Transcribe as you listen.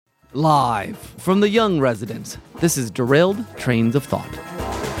Live from the Young residence, this is Derailed Trains of Thought.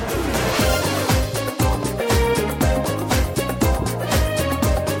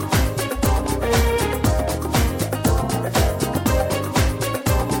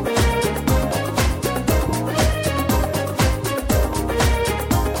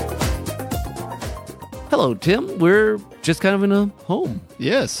 Hello, Tim. We're just kind of in a home.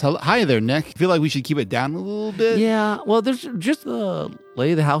 Yes. Hi there, Nick. I feel like we should keep it down a little bit. Yeah, well, there's just the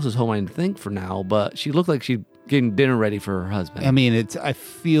lady of the house is home, I think, for now, but she looked like she's getting dinner ready for her husband. I mean, I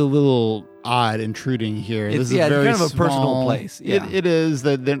feel a little odd intruding here. It's very kind of a small. personal place. Yeah. It is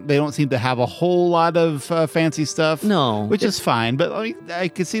that they don't seem to have a whole lot of fancy stuff. No. Which is fine, but I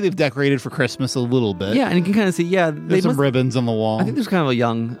can see they've decorated for Christmas a little bit. Yeah, and you can kind of see, there's some ribbons on the wall. I think there's kind of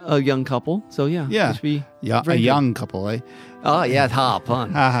a young couple, so yeah. Yeah. It should be a very young couple, eh? Oh, yeah,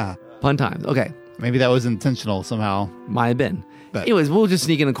 pun. Haha. Pun times. Okay. Maybe that was intentional somehow. Might have been. But anyways, we'll just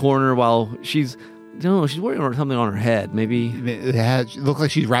sneak in a corner while she's wearing something on her head. Maybe it looks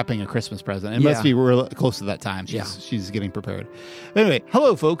like she's wrapping a Christmas present. It must be real close to that time. She's getting prepared. Anyway,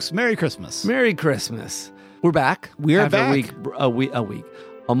 hello, folks. Merry Christmas. Merry Christmas. We're back. We're after back.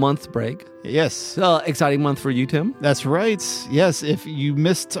 A month's break. Yes. Exciting month for you, Tim. That's right. Yes. If you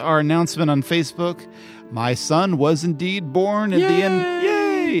missed our announcement on Facebook, my son was indeed born at the end. Yay!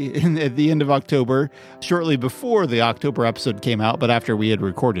 At the end of October, shortly before the October episode came out, but after we had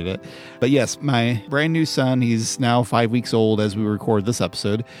recorded it. But yes, my brand new son, he's now 5 weeks old as we record this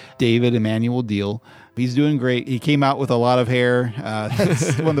episode, David Emmanuel Deal. He's doing great. He came out with a lot of hair.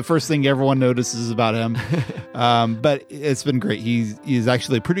 That's one of the first things everyone notices about him. But it's been great. He's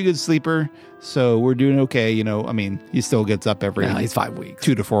actually a pretty good sleeper, so we're doing okay. He still gets up every he's 5 weeks,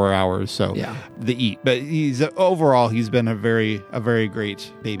 2 to 4 hours. So the eat. But overall he's been a very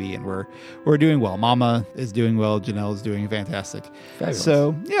great baby, and we're doing well. Mama is doing well. Janelle is doing fantastic. Fabulous.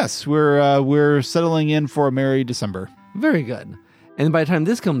 So yes, we're settling in for a merry December. Very good. And by the time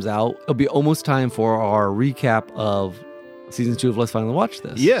this comes out, it'll be almost time for our recap of Season 2 of Let's Finally Watch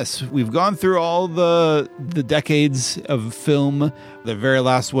This. Yes, we've gone through all the decades of film. The very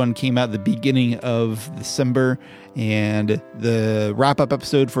last one came out at the beginning of December, and the wrap-up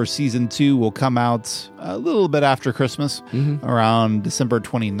episode for Season 2 will come out a little bit after Christmas, around December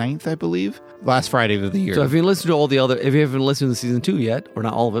 29th, I believe. Last Friday of the year. So if you haven't listened to Season 2 yet, or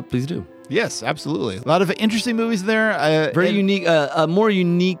not all of it, please do. Yes, absolutely. A lot of interesting movies there. Very unique, a more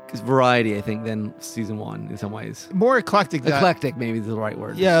unique variety, I think, than Season 1 in some ways. More eclectic. Eclectic, maybe is the right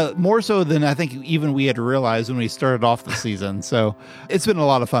word. Yeah, more so than I think even we had realized when we started off the season. So it's been a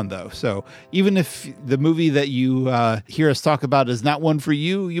lot of fun, though. So even if the movie that you hear us talk about is not one for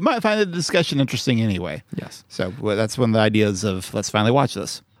you, you might find the discussion interesting anyway. Yes. So that's one of the ideas of Let's Finally Watch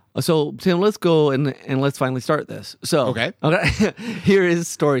This. So, Tim, let's go and let's finally start this. So, okay. Here is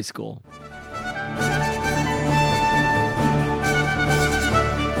Story School.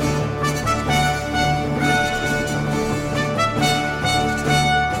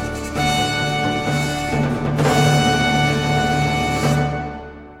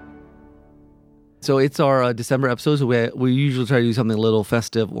 So it's our December episode, so we usually try to do something a little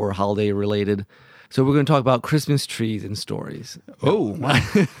festive or holiday related. So we're going to talk about Christmas trees and stories. Oh, wow.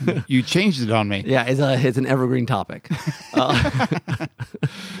 You changed it on me. Yeah, it's an evergreen topic.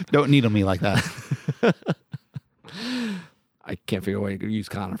 Don't needle me like that. I can't figure out a way to use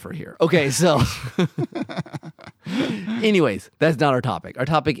conifer here. Okay, so anyways, that's not our topic. Our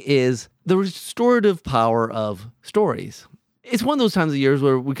topic is the restorative power of stories. It's one of those times of years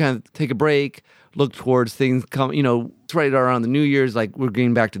where we kind of take a break, look towards things it's right around the New Year's, like we're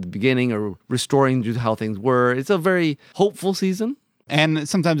getting back to the beginning or restoring to how things were. It's a very hopeful season. And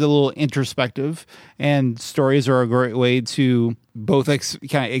sometimes a little introspective, and stories are a great way to both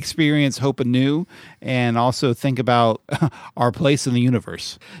kind of experience hope anew and also think about our place in the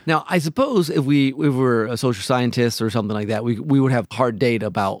universe. Now, I suppose if we were a social scientist or something like that, we would have hard data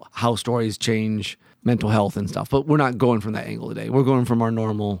about how stories change mental health and stuff, but we're not going from that angle today. We're going from our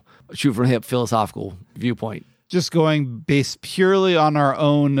normal shoot from the hip philosophical viewpoint. Just going based purely on our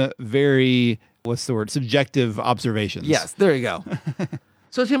own very, subjective observations. Yes, there you go.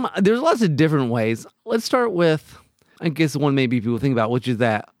 So, Tim, there's lots of different ways. Let's start with, I guess the one maybe people think about, which is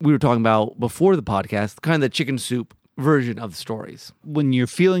that we were talking about before the podcast, kind of the chicken soup version of the stories. When you're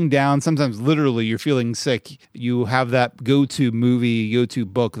feeling down, sometimes literally you're feeling sick, you have that go-to movie, go-to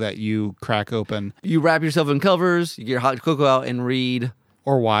book that you crack open. You wrap yourself in covers, you get your hot cocoa out and read.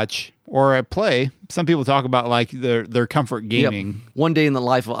 Or watch. Or play. Some people talk about like their comfort gaming. Yep. One Day in the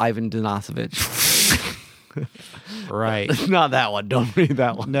Life of Ivan Denisovich. Right. Not that one. Don't read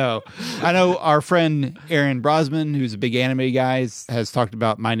that one. No. I know our friend Aaron Brosman, who's a big anime guy, has talked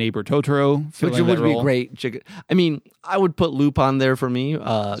about My Neighbor Totoro. Which would be a great chicken. I mean, I would put Lupin there for me,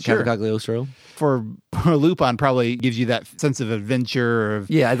 Sure. Cagliostro. For Lupin probably gives you that sense of adventure.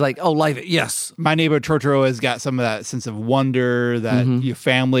 Yeah, it's like, oh, life, yes. My Neighbor Totoro has got some of that sense of wonder, that your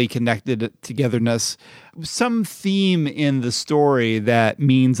family connected togetherness. Some theme in the story that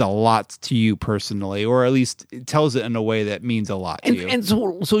means a lot to you personally, or at least it tells it in a way that means a lot to you. And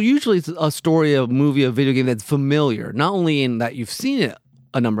so usually it's a story, a movie, a video game that's familiar, not only in that you've seen it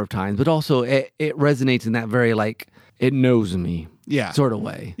a number of times, but also it resonates in that very, like, it knows me sort of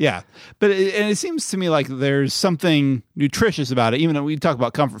way. Yeah. But it seems to me like there's something nutritious about it, even though we talk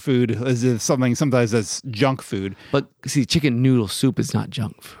about comfort food as if something sometimes that's junk food. But see, chicken noodle soup is not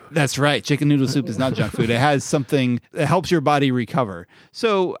junk food. That's right. Chicken noodle soup is not junk food. It has something that helps your body recover.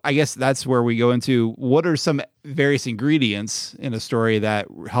 So I guess that's where we go into what are some various ingredients in a story that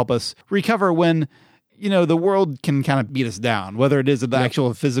help us recover when, you know, the world can kind of beat us down, whether it is the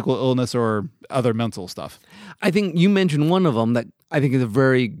actual physical illness or other mental stuff. I think you mentioned one of them that I think is a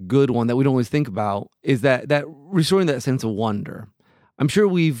very good one that we don't always think about, is that restoring that sense of wonder. I'm sure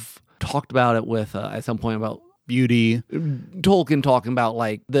we've talked about it with, at some point, about beauty. Tolkien talking about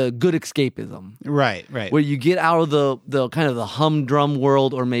like the good escapism. Right. Where you get out of the kind of the humdrum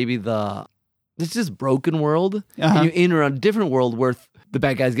world, or maybe it's just broken world, and you enter a different world where the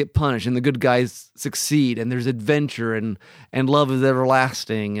bad guys get punished and the good guys succeed, and there's adventure and love is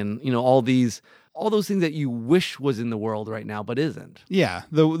everlasting, and you know all those things that you wish was in the world right now but isn't. Yeah,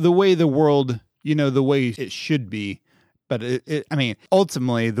 the way the world, you know, the way it should be. But I mean,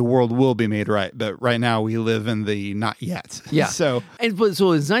 ultimately the world will be made right. But right now we live in the not yet. Yeah. So it's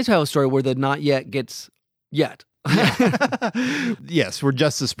nice to have a story where the not yet gets yet. Yes, where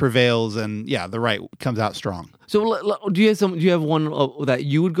justice prevails and the right comes out strong. So do you have one that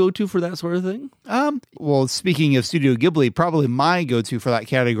you would go to for that sort of thing? Well, speaking of Studio Ghibli, probably my go-to for that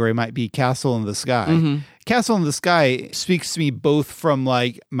category might be Castle in the Sky. Mm-hmm. Castle in the Sky speaks to me both from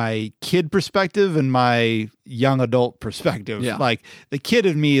like my kid perspective and my young adult perspective. Yeah. Like the kid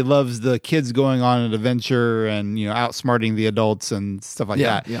in me loves the kids going on an adventure and, you know, outsmarting the adults and stuff like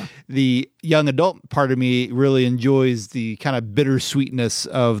that. Yeah. The young adult part of me really enjoys the kind of bittersweetness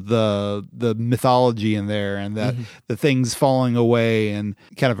of the mythology in there, and that the things falling away and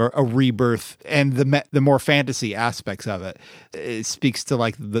kind of a rebirth, and the more fantasy aspects of it. It speaks to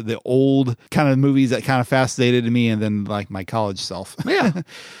like the old kind of movies that kind of fascinated me, and then like my college self. Yeah.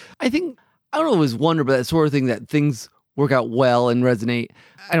 I don't know, it was wonder, but that sort of thing that things work out well and resonate.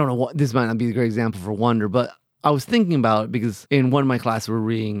 I don't know what, this might not be a great example for wonder, but I was thinking about it because in one of my classes we're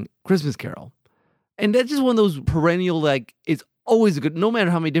reading Christmas Carol. And that's just one of those perennial, like, it's always good, no matter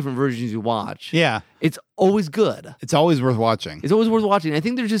how many different versions you watch. Yeah. It's always good. It's always worth watching. It's always worth watching. I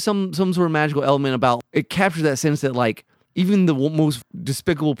think there's just some sort of magical element about it, captures that sense that like even the most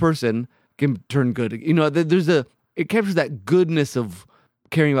despicable person can turn good. You know, it captures that goodness of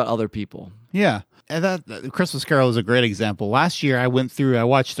caring about other people. Yeah. And that Christmas Carol is a great example. Last year I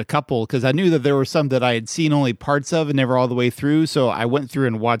watched a couple because I knew that there were some that I had seen only parts of and never all the way through. So I went through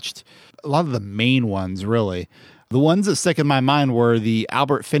and watched a lot of the main ones, really. The ones that stuck in my mind were the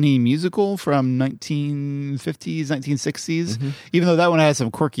Albert Finney musical from 1950s, 1960s, even though that one has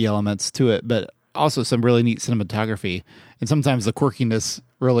some quirky elements to it, but also some really neat cinematography. And sometimes the quirkiness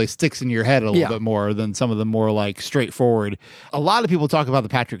really sticks in your head a little bit more than some of the more like straightforward. A lot of people talk about the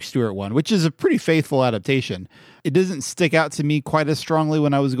Patrick Stewart one, which is a pretty faithful adaptation. It doesn't stick out to me quite as strongly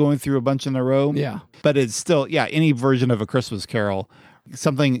when I was going through a bunch in a row. Yeah. But it's still, any version of A Christmas Carol.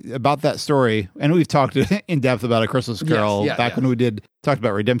 Something about that story, and we've talked in depth about A Christmas Carol when we talked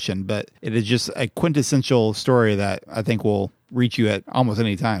about redemption, but it is just a quintessential story that I think will reach you at almost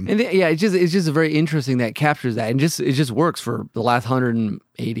any time. And it's just a very interesting that captures that, and it just works for the last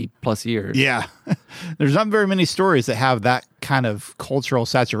 180 plus years. Yeah. There's not very many stories that have that kind of cultural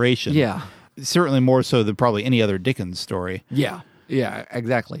saturation. Yeah. Certainly more so than probably any other Dickens story. Yeah,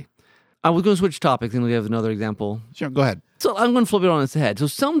 exactly. I was going to switch topics, and we have another example. Sure, go ahead. So I'm going to flip it on its head. So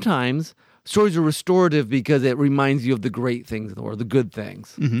sometimes stories are restorative because it reminds you of the great things or the good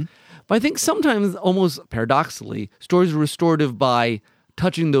things. Mm-hmm. But I think sometimes, almost paradoxically, stories are restorative by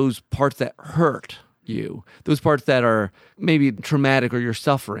touching those parts that hurt you, those parts that are maybe traumatic or you're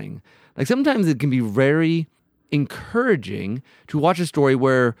suffering. Like sometimes it can be very encouraging to watch a story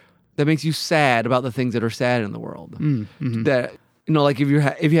that makes you sad about the things that are sad in the world. Mm-hmm. That, you know, like if you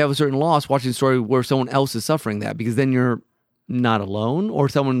have a certain loss, watching a story where someone else is suffering that, because then you're not alone, or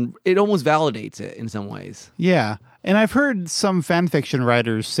it almost validates it in some ways. Yeah. And I've heard some fan fiction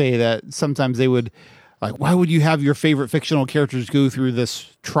writers say that sometimes they would Like, why would you have your favorite fictional characters go through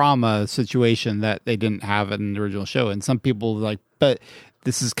this trauma situation that they didn't have in the original show? And some people like, but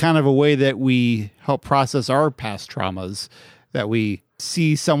this is kind of a way that we help process our past traumas, that we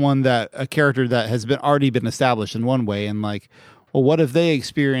see a character that has already been established in one way, and like, well, what if they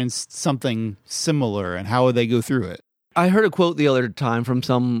experienced something similar, and how would they go through it? I heard a quote the other time from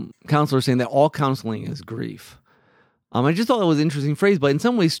some counselor saying that all counseling is grief. I just thought that was an interesting phrase, but in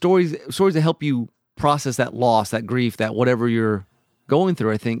some ways, stories that help you process that loss, that grief, that whatever you're going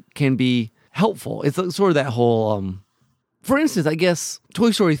through, I think can be helpful. It's sort of that whole, for instance, I guess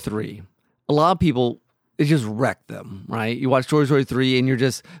Toy Story 3, a lot of people, it just wrecked them, right? You watch Toy Story 3 and you're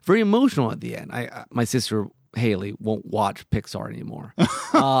just very emotional at the end. My sister Haley won't watch Pixar anymore.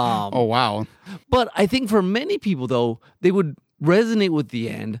 Oh, wow. But I think for many people, though, they would resonate with the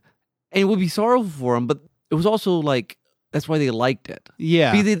end and it would be sorrowful for them, but it was also like, that's why they liked it.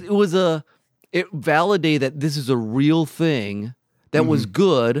 Yeah. Because it validated that this is a real thing that was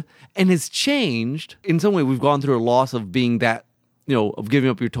good and has changed. In some way, we've gone through a loss of being that, of giving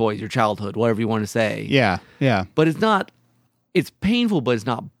up your toys, your childhood, whatever you want to say. Yeah, yeah. But it's painful, but it's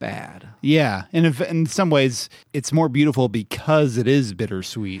not bad. Yeah, and in some ways, it's more beautiful because it is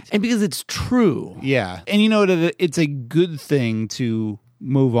bittersweet. And because it's true. Yeah. And it's a good thing to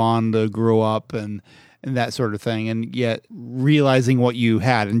move on, to grow up and that sort of thing, and yet realizing what you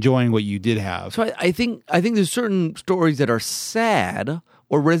had, enjoying what you did have. So I think there's certain stories that are sad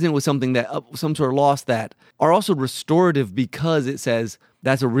or resonant with something that some sort of loss that are also restorative because it says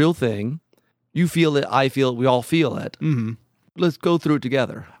that's a real thing. You feel it, I feel it, we all feel it. Mm-hmm. Let's go through it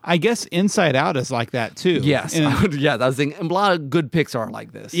together. I guess Inside Out is like that too. Yes, I was thinking, and a lot of good picks are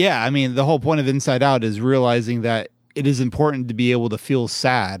like this. Yeah, I mean, the whole point of Inside Out is realizing that it is important to be able to feel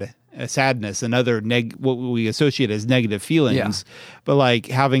sadness and other what we associate as negative feelings, but like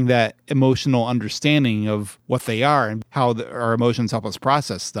having that emotional understanding of what they are and how our emotions help us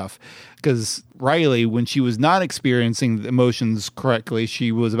process stuff. Because Riley, when she was not experiencing the emotions correctly,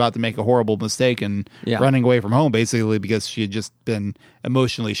 she was about to make a horrible mistake and running away from home, basically because she had just been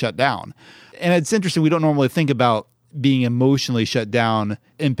emotionally shut down. And it's interesting, we don't normally think about being emotionally shut down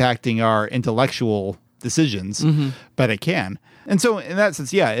impacting our intellectual decisions, but it can. And so in that sense,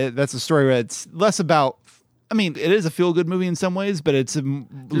 that's a story where it's less about, I mean, it is a feel-good movie in some ways, but it's There's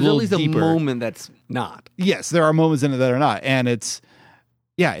little at least deeper. a moment that's not. Yes, there are moments in it that are not. And it's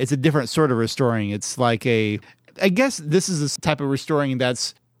a different sort of restoring. It's like I guess this is this type of restoring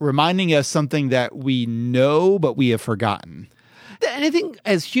that's reminding us something that we know, but we have forgotten. And I think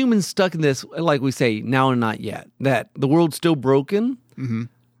as humans stuck in this, like we say, now and not yet, that the world's still broken,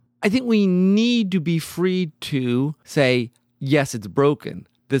 I think we need to be free to say, yes, it's broken,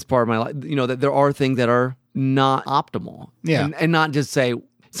 this part of my life, that there are things that are not optimal. Yeah. And not just say,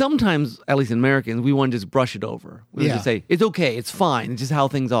 sometimes, at least in Americans, we want to just brush it over. We just say, it's okay, it's fine, it's just how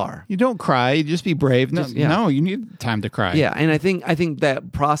things are. You don't cry, you just be brave. No, you need time to cry. Yeah, and I think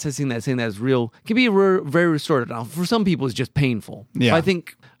that processing that, saying that is real, can be very restorative. Now, for some people, it's just painful. Yeah. But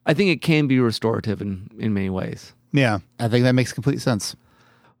I think it can be restorative in many ways. Yeah, I think that makes complete sense.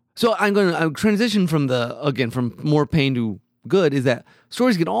 So I'm going to transition from from more pain to good, is that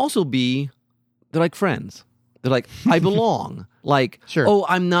stories can also be, they're like friends. They're like, I belong. Like, sure. Oh,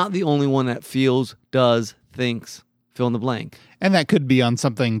 I'm not the only one that feels, does, thinks, fill in the blank. And that could be on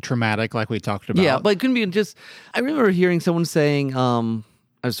something traumatic like we talked about. Yeah, but it couldn't be just, I remember hearing someone saying, I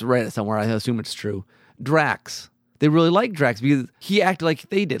just read it somewhere, I assume it's true, Drax. They really liked Drax because he acted like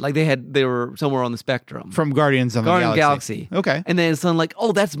they did. Like they were somewhere on the spectrum. From Guardians of the Galaxy. Okay. And then it's like,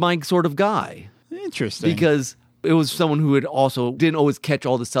 oh, that's my sort of guy. Interesting. Because it was someone who didn't always catch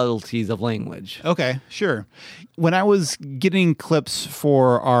all the subtleties of language. Okay, sure. When I was getting clips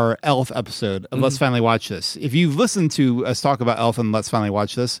for our Elf episode of Let's Finally Watch This, if you've listened to us talk about Elf and Let's Finally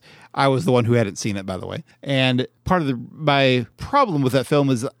Watch This, I was the one who hadn't seen it, by the way. And part of my problem with that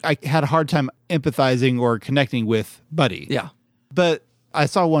film is I had a hard time empathizing or connecting with Buddy. Yeah. But I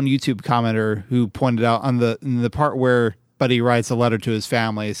saw one YouTube commenter who pointed out in the part where Buddy writes a letter to his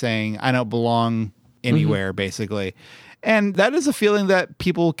family saying, I don't belong anywhere, basically. And that is a feeling that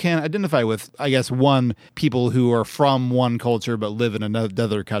people can identify with. I guess people who are from one culture but live in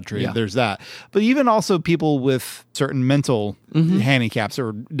another country. Yeah. There's that. But even also people with certain mental handicaps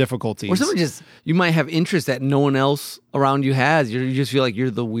or difficulties. Or something you might have interests that no one else around you has. You just feel like you're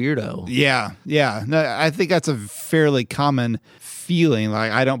the weirdo. Yeah. No, I think that's a fairly common feeling,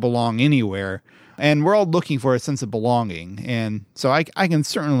 like I don't belong anywhere. And we're all looking for a sense of belonging. And so I can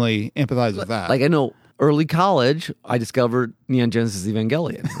certainly empathize with that. Like I know early college, I discovered Neon Genesis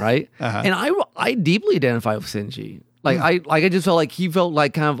Evangelion, right? And I deeply identify with Shinji. Like I just felt like he felt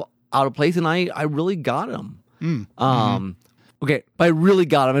like kind of out of place, and I really got him. Okay, by really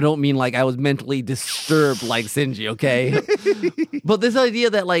got him, I don't mean like I was mentally disturbed like Shinji, okay? But this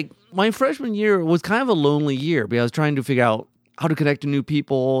idea that like my freshman year was kind of a lonely year because I was trying to figure out how to connect to new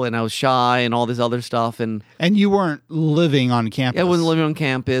people, and I was shy and all this other stuff. And you weren't living on campus. I wasn't living on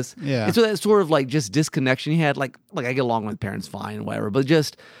campus. Yeah. And so that sort of like just disconnection you had, like I get along with parents fine and whatever, but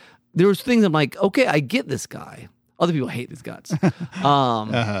just there was things I'm like, okay, I get this guy. Other people hate his guts.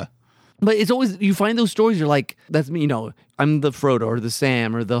 But it's always, you find those stories, you're like, that's me, I'm the Frodo or the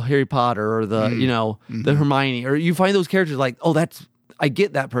Sam or the Harry Potter or the, the Hermione, or you find those characters like, oh, I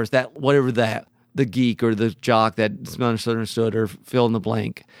get that person, that whatever that, the geek or the jock that's misunderstood or fill in the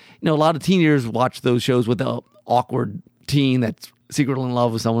blank. A lot of teenagers watch those shows with the awkward teen that's secretly in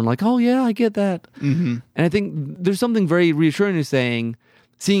love with someone like, oh yeah, I get that. And I think there's something very reassuring to seeing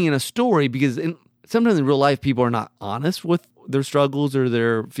in a story, because sometimes in real life, people are not honest with their struggles or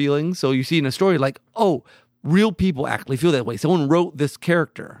their feelings. So you see in a story like, oh, real people actually feel that way. Someone wrote this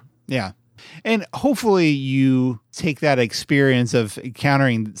character. Yeah. And hopefully you take that experience of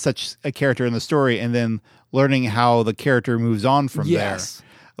encountering such a character in the story and then learning how the character moves on from there.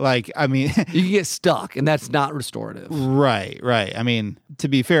 Like, I mean... you can get stuck, and that's not restorative. Right. I mean, to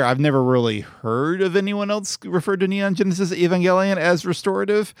be fair, I've never really heard of anyone else refer to Neon Genesis Evangelion as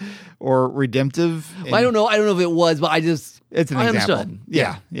restorative or redemptive. Well, I don't know if it was, but it's an example. Understood.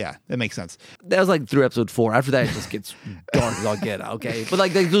 Yeah, that makes sense. That was like through episode 4. After that, it just gets dark as all get out, okay? But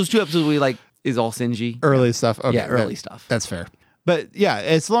like those 2 episodes we like is all Shinji. Early stuff. Okay, yeah, early stuff. That's fair. But yeah,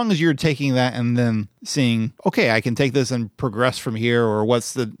 as long as you're taking that and then seeing, okay, I can take this and progress from here, or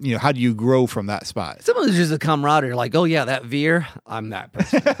what's the, how do you grow from that spot? Sometimes it's just a camaraderie, like, oh yeah, that Veer, I'm that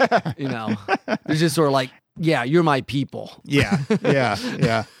person. It's just sort of like, yeah, you're my people. Yeah.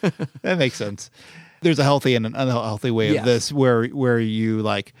 That makes sense. There's a healthy and an unhealthy way of this where you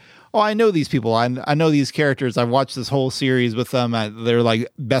like, oh, I know these people. I know these characters. I've watched this whole series with them. They're like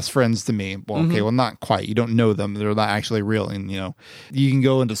best friends to me. Well, okay, well, not quite. You don't know them. They're not actually real. And, you can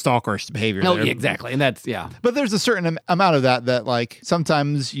go into stalkerish behavior. No, yeah, exactly. And that's, yeah. But there's a certain amount of that like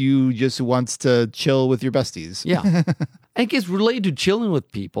sometimes you just want to chill with your besties. Yeah. And it gets related to chilling with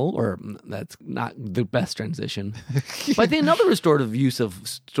people, or that's not the best transition. But I think another restorative use of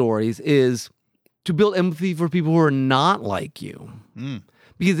stories is to build empathy for people who are not like you.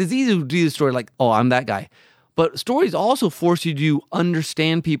 Because it's easy to do the story like, oh, I'm that guy. But stories also force you to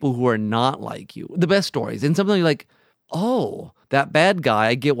understand people who are not like you. The best stories. And something like, oh, that bad guy,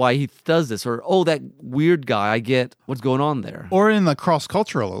 I get why he does this. Or, oh, that weird guy, I get what's going on there. Or in the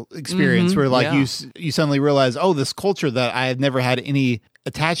cross-cultural experience where like you suddenly realize, oh, this culture that I had never had any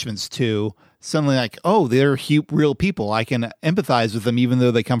attachments to, suddenly like, oh, they're real people. I can empathize with them even though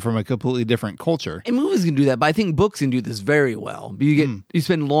they come from a completely different culture. And movies can do that, but I think books can do this very well. You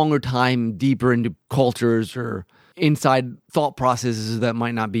spend longer time deeper into cultures or inside thought processes that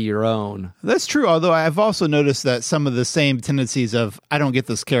might not be your own. That's true, although I've also noticed that some of the same tendencies of I don't get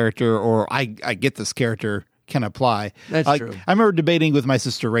this character or I get this character can apply. That's true. I remember debating with my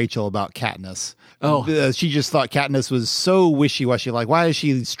sister Rachel about Katniss. Oh, she just thought Katniss was so wishy-washy. Like, why is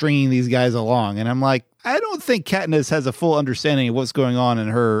she stringing these guys along? And I'm like, I don't think Katniss has a full understanding of what's going on in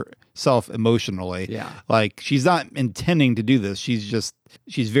her self emotionally. Yeah, like she's not intending to do this. She's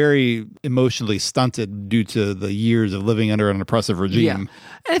very emotionally stunted due to the years of living under an oppressive regime. Yeah, and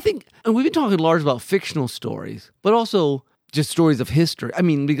I think we've been talking largely about fictional stories, but also just stories of history. I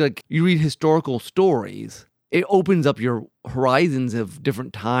mean, like you read historical stories. It opens up your horizons of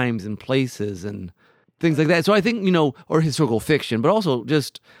different times and places and things like that. So I think, or historical fiction, but also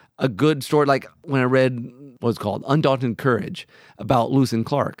just a good story. Like when I read what's called Undaunted Courage about Lewis and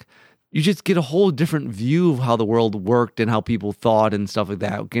Clark, you just get a whole different view of how the world worked and how people thought and stuff like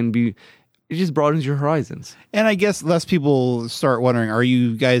that. It just broadens your horizons. And I guess less people start wondering, are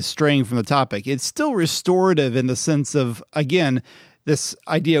you guys straying from the topic? It's still restorative in the sense of, again, this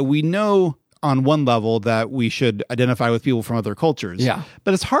idea we know on one level that we should identify with people from other cultures. Yeah.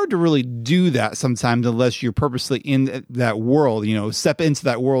 But it's hard to really do that sometimes unless you're purposely in that world, step into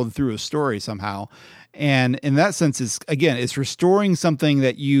that world through a story somehow. And in that sense, it's restoring something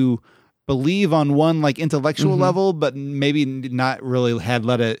that you believe on one like intellectual level, but maybe not really had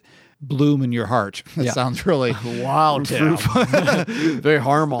let it bloom in your heart. That sounds really wild, very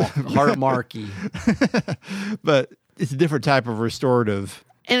heart-marky. But it's a different type of restorative.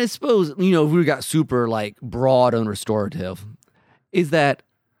 And I suppose, if we got super like broad and restorative, is that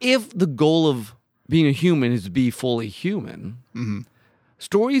if the goal of being a human is to be fully human,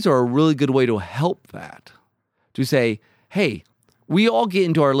 stories are a really good way to help that. To say, hey, we all get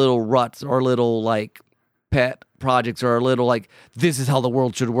into our little ruts, our little like pet projects are a little like, this is how the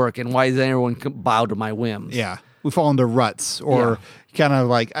world should work, and why does everyone bow to my whims? Yeah. We fall into ruts or kind of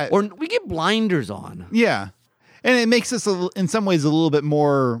like... or we get blinders on. Yeah. And it makes us, in some ways, a little bit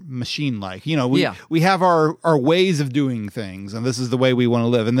more machine-like. You know, we have our ways of doing things, and this is the way we want to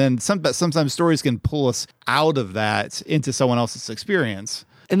live. And then sometimes stories can pull us out of that into someone else's experience.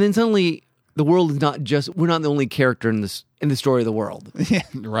 And then suddenly, the world is not just, we're not the only character in the story of the world. Yeah,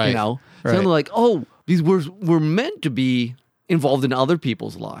 right. You know? Right. Suddenly like, oh, we're meant to be involved in other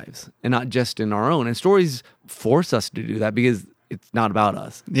people's lives and not just in our own. And stories force us to do that because it's not about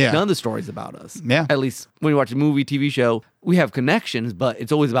us. Yeah. None of the story's about us. Yeah. At least when you watch a movie, TV show, we have connections, but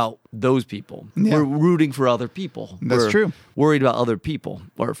it's always about those people. Yeah. We're rooting for other people. That's true. Worried about other people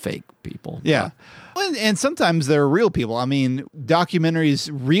or fake people. Yeah. And sometimes they're real people. I mean, documentaries,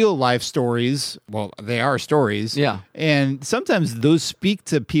 real life stories, well, they are stories. Yeah. And sometimes those speak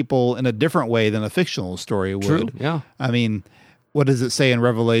to people in a different way than a fictional story would. True. Yeah. I mean, what does it say in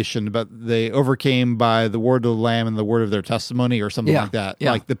Revelation about they overcame by the word of the Lamb and the word of their testimony or something like that?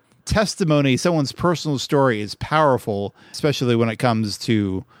 Yeah. Like the testimony, someone's personal story is powerful, especially when it comes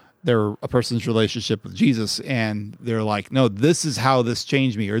to a person's relationship with Jesus. And they're like, no, this is how this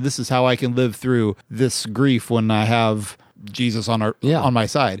changed me, or this is how I can live through this grief when I have Jesus on my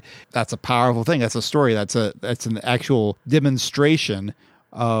side. That's a powerful thing. That's a story. That's an actual demonstration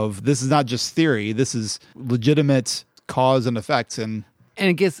of this is not just theory. This is legitimate cause and effects. And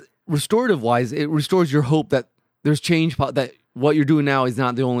it gets restorative wise, it restores your hope that there's change, that what you're doing now is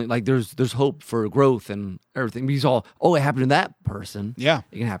not the only, like there's hope for growth and everything. Because it happened to that person. Yeah.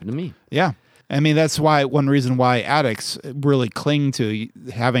 It can happen to me. Yeah. I mean, that's one reason why addicts really cling to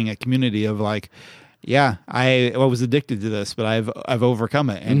having a community of like, yeah, I was addicted to this, but I've overcome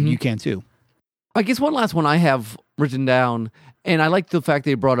it, and you can too. I guess one last one I have written down, and I like the fact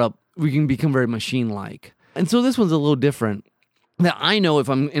they brought up we can become very machine-like. And so this one's a little different. That I know if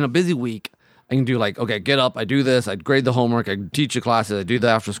I'm in a busy week, I can do like, okay, get up, I do this, I grade the homework, I teach the classes, I do the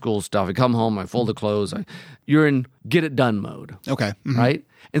after-school stuff, I come home, I fold the clothes. You're in get-it-done mode. Okay. Mm-hmm. Right?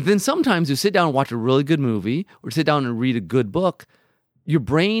 And then sometimes you sit down and watch a really good movie or sit down and read a good book, your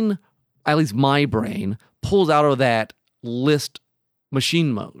brain, at least my brain, pulls out of that list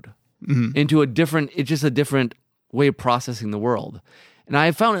machine mode into it's just a different way of processing the world. And I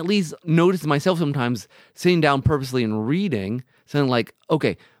have at least noticed myself sometimes sitting down purposely and reading, saying like,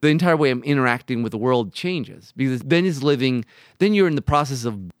 okay, the entire way I'm interacting with the world changes. Because then you're in the process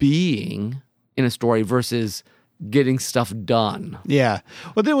of being in a story versus getting stuff done. Yeah.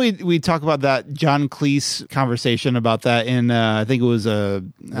 Well, then we talk about that John Cleese conversation about that in, I think it was a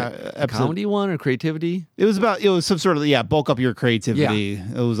episode. Comedy one or creativity? It was some sort of, bulk up your creativity.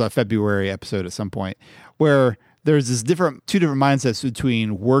 Yeah. It was a February episode at some point where there's this two different mindsets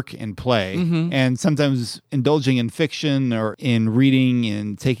between work and play. And sometimes indulging in fiction or in reading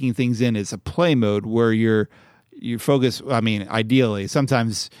and taking things in is a play mode where you focus. I mean, ideally,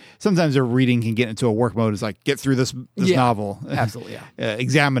 sometimes a reading can get into a work mode. It's like, get through this novel. Absolutely, yeah.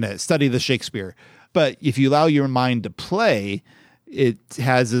 Examine it, study the Shakespeare. But if you allow your mind to play, it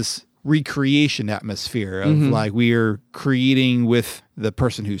has this recreation atmosphere of like we are creating with the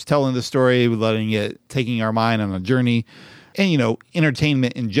person who's telling the story, taking our mind on a journey. And,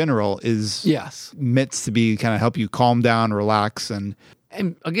 entertainment in general is meant to be kind of help you calm down, relax, and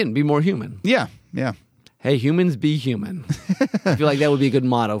again, be more human. Yeah. Hey, humans, be human. I feel like that would be a good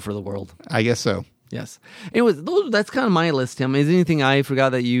motto for the world. I guess so. Yes. Anyways, that's kind of my list, Tim. Is there anything I forgot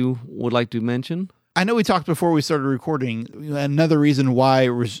that you would like to mention? I know we talked before we started recording. Another reason why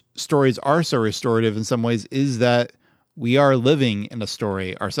stories are so restorative in some ways is that we are living in a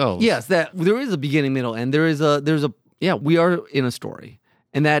story ourselves. Yes, that there is a beginning, middle, and we are in a story.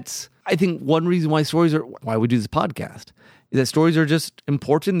 And that's, I think, one reason why we do this podcast is that stories are just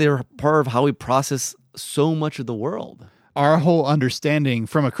important. They're part of how we process so much of the world. Our whole understanding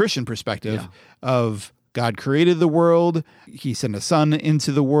from a Christian perspective of God created the world. He sent a son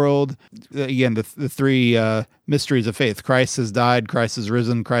into the world. Again, the three mysteries of faith. Christ has died. Christ has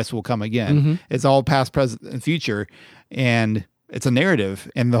risen. Christ will come again. It's all past, present, and future. And it's a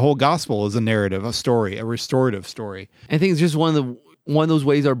narrative. And the whole gospel is a narrative, a story, a restorative story. I think it's just one of those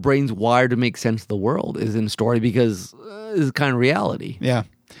ways our brains wired to make sense of the world is in story because it's kind of reality. Yeah.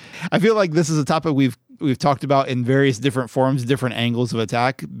 I feel like this is a topic we've talked about in various different forms, different angles of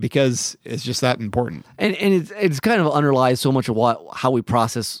attack, because it's just that important. And it's kind of underlies so much of how we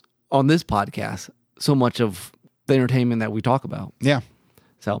process on this podcast, so much of the entertainment that we talk about. Yeah.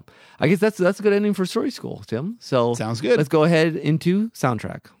 So I guess that's a good ending for Story School, Tim. So sounds good. Let's go ahead into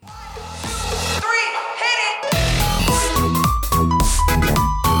soundtrack.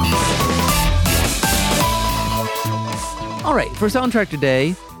 For soundtrack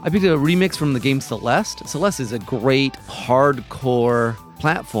today, I picked a remix from the game Celeste. Celeste is a great hardcore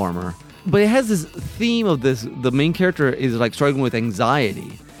platformer, but it has this theme of the main character is like struggling with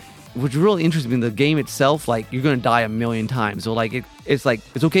anxiety, which really interests me. The game itself, like, you're going to die a million times. So like it's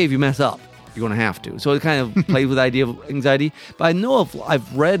okay if you mess up. You're going to have to. So it kind of plays with the idea of anxiety. But I know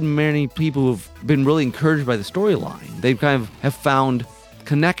I've read many people who've been really encouraged by the storyline. They kind of have found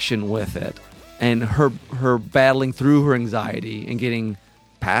connection with it and her battling through her anxiety and getting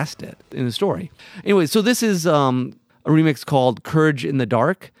past it in the story. Anyway, so this is a remix called Courage in the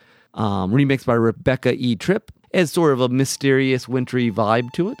Dark, remixed by Rebecca E. Tripp. It has sort of a mysterious, wintry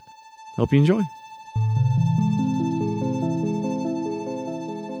vibe to it. Hope you enjoy.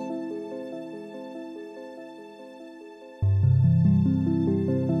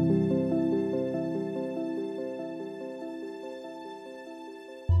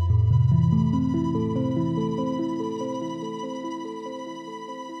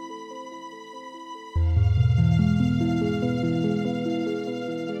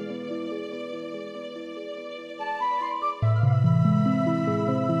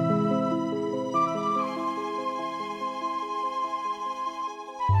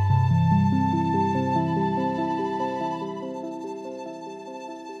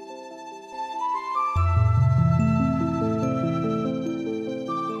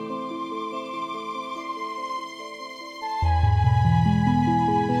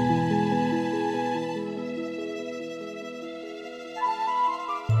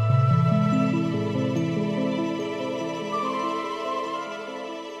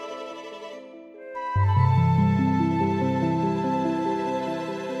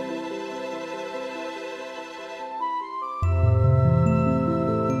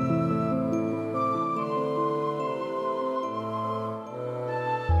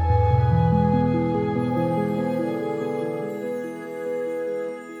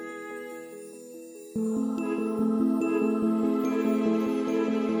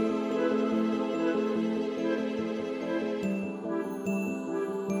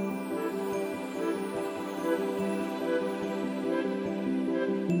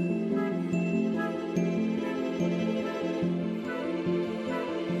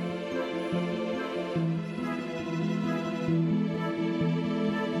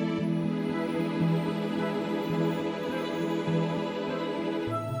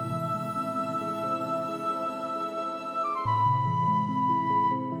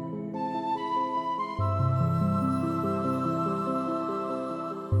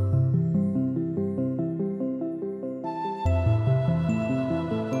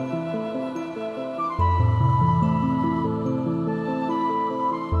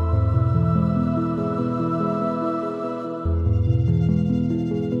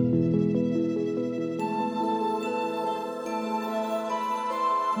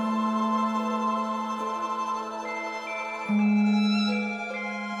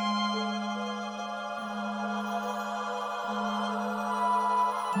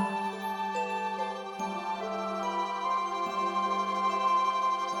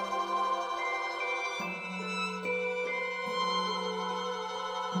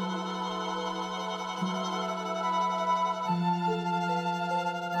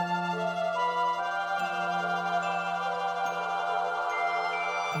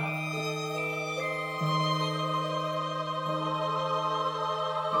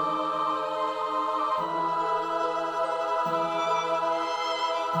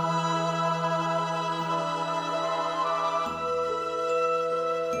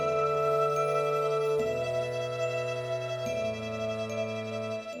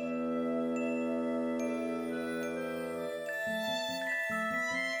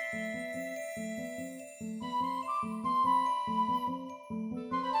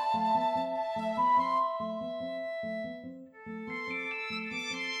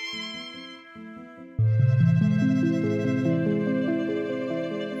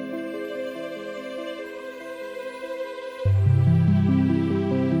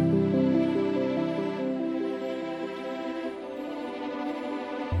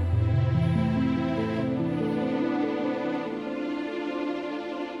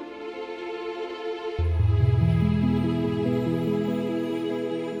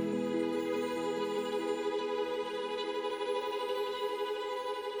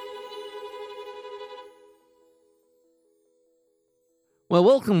 Well,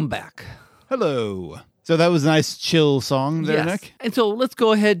 welcome back. Hello. So that was a nice chill song there, Yes. Nick. And so let's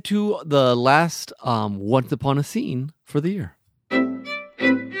go ahead to the last Once Upon a Scene for the year.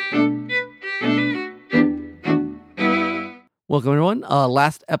 Welcome, everyone.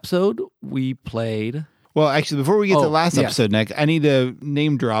 Last episode, we played Well, actually, before we get to the last yeah. episode, Nick, I need to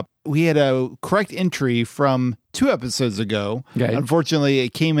name drop. We had a correct entry from 2 episodes ago. Okay. Unfortunately,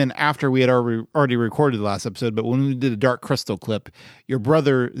 it came in after we had already recorded the last episode. But when we did a Dark Crystal clip, your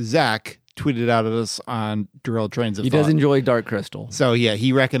brother, Zach, tweeted out at us on Derailed Trains of He Thought. does enjoy Dark Crystal. So, yeah,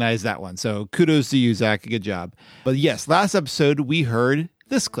 he recognized that one. So, kudos to you, Zach. Good job. But yes, last episode, we heard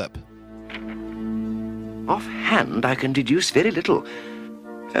this clip. Offhand, I can deduce very little.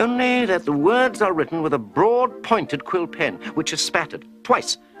 Only that the words are written with a broad, pointed quill pen, which is spattered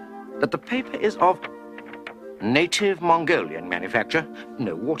twice. That the paper is of native Mongolian manufacture,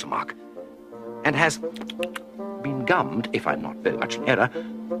 no watermark, and has been gummed, if I'm not very much in error,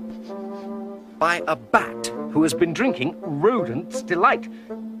 by a bat who has been drinking Rodent's Delight,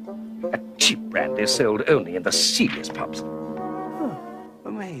 a cheap brandy sold only in the seediest pubs.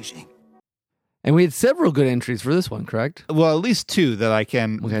 Amazing. And we had several good entries for this one, correct? Well, at least 2 that I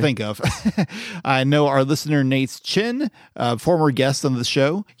can think of. I know our listener, Nate's Chin, former guest on the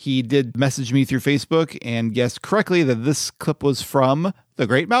show. He did message me through Facebook and guessed correctly that this clip was from The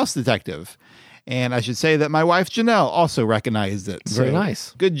Great Mouse Detective. And I should say that my wife, Janelle, also recognized it. Very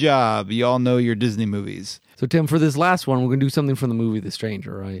nice. Good job. You all know your Disney movies. So, Tim, for this last one, we're going to do something from the movie The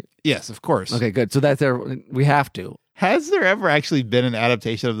Stranger, right? Yes, of course. Okay, good. So that's we have to. Has there ever actually been an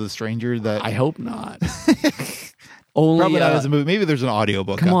adaptation of The Stranger that... I hope not. Only Probably not as a movie. Maybe there's an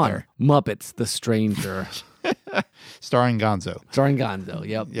audiobook come out on, there. Muppets, The Stranger. Starring Gonzo. Starring Gonzo,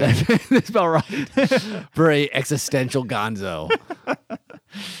 yep. Yeah. That's about right. Very existential Gonzo.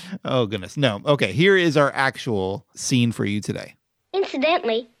 Oh, goodness. No. Okay, here is our actual scene for you today.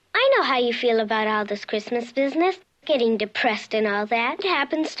 Incidentally, I know how you feel about all this Christmas business. Getting depressed and all that. It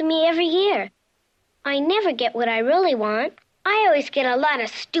happens to me every year. I never get what I really want. I always get a lot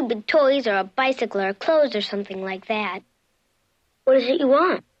of stupid toys or a bicycle or clothes or something like that. What is it you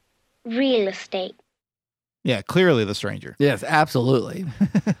want? Real estate. Yeah, clearly The Stranger. Yes, absolutely.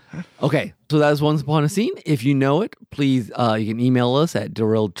 Okay, so that was Once Upon a Scene. If you know it, please, you can email us at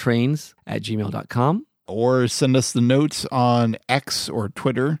derailedtrains@gmail.com. Or send us the notes on X or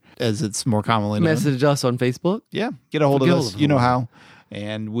Twitter, as it's more commonly known. Message us on Facebook. Yeah, get a hold of us. You know how.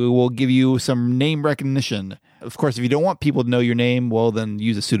 And we will give you some name recognition. Of course, if you don't want people to know your name, well, then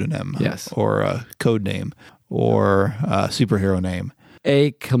use a pseudonym. Yes. Or a code name. Or a superhero name.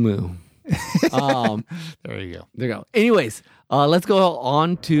 A Camus. There you go. There you go. Anyways, let's go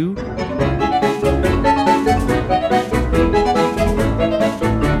on to...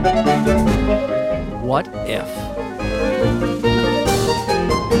 What If?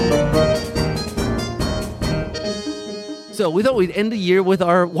 So we thought we'd end the year with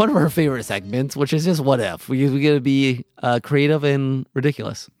one of our favorite segments, which is just What If. We got to be creative and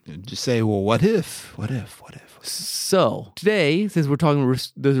ridiculous. Just say, well, what if? What if? What if? So today, since we're talking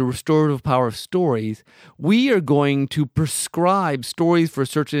the restorative power of stories, we are going to prescribe stories for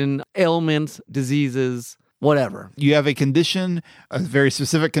certain ailments, diseases, whatever. You have a condition, a very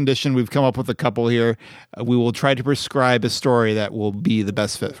specific condition. We've come up with a couple here. We will try to prescribe a story that will be the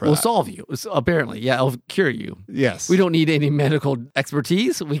best fit for We'll that. solve you, apparently. Yeah, it'll cure you. Yes. We don't need any medical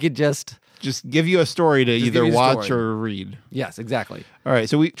expertise. We could just give you a story to either give you a watch story. or read. Yes, exactly. All right.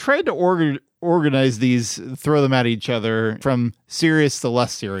 So we tried to organize these, throw them at each other from serious to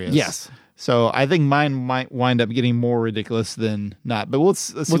less serious. Yes. So I think mine might wind up getting more ridiculous than not. But let's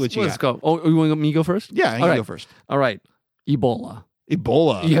see what you Let's got. go. Oh, you want me to go first? Yeah, you All can right. go first. All right. Ebola.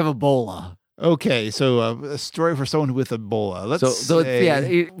 Ebola. You have Ebola. Okay, so a story for someone with Ebola. Let's So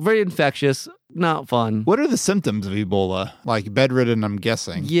say, very infectious, not fun. What are the symptoms of Ebola? Like bedridden, I'm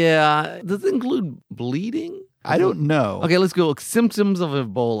guessing. Yeah. Does it include bleeding? I don't know. Okay, let's go. Symptoms of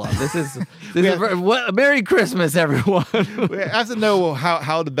Ebola. This is Merry Christmas, everyone. We have to know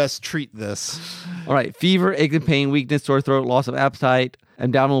how to best treat this. All right. Fever, ache and pain, weakness, sore throat, loss of appetite,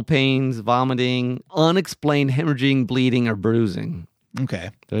 abdominal pains, vomiting, unexplained hemorrhaging, bleeding, or bruising. Okay.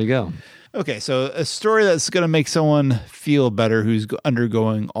 There you go. Okay, so a story that's going to make someone feel better who's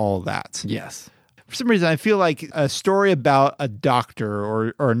undergoing all that. Yes. For some reason, I feel like a story about a doctor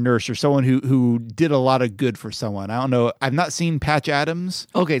or a nurse or someone who did a lot of good for someone. I don't know. I've not seen Patch Adams.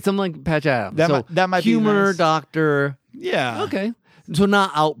 Okay, something like Patch Adams. That might be humor, nice. doctor. Yeah. Okay. So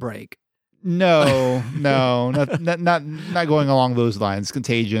not Outbreak. No, not going along those lines.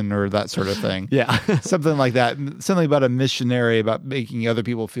 Contagion or that sort of thing. Yeah. Something like that. Something about a missionary, about making other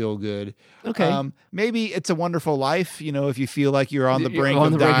people feel good. Okay. Maybe It's a Wonderful Life. You know, if you feel like you're on the brink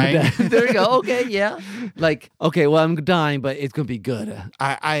On of the brink dying. of death. There you go. Okay, yeah. Like, okay, well, I'm dying, but it's going to be good.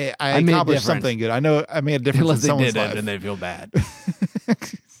 I made a accomplished difference. something good. I know I made a difference Unless in they someone's did life. it and they feel bad.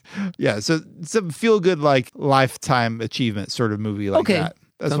 Yeah, so some feel good like lifetime achievement sort of movie like Okay. that.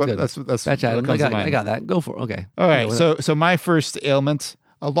 That's Sounds what good. that's Patch what Adams. comes to I mind. got that. Go for it. Okay. All right. Okay, So my first ailment,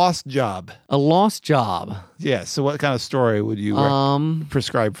 a lost job. a lost job. Yeah. So what kind of story would you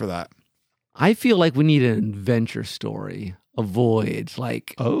prescribe for that? I feel like we need an adventure story, a voyage.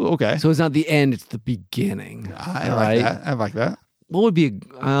 Like, Oh, okay. so it's not the end; it's the beginning. I all like right? that. I like that. What would be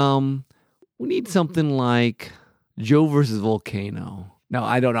we need something like Joe versus Volcano. No,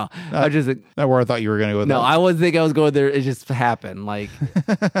 I don't know. I just That's where I thought you were going to go with no, that. I wasn't think I was going there. It just happened. Like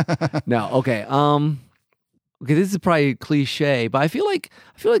no, okay. Okay, this is probably cliche, but I feel like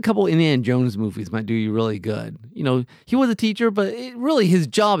a couple Indiana Jones movies might do you really good. You know, he was a teacher, but really his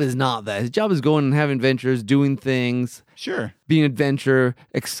job is not that. His job is going and having adventures, doing things, Sure. being adventure,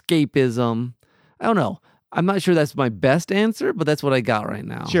 escapism. I don't know. I'm not sure that's my best answer, but that's what I got right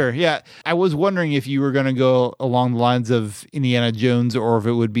now. Sure. Yeah. I was wondering if you were going to go along the lines of Indiana Jones or if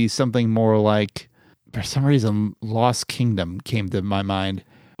it would be something more like, for some reason, Lost Kingdom came to my mind.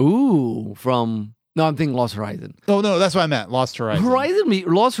 Ooh, no, I'm thinking Lost Horizon. Oh, no, that's what I meant. Lost Horizon.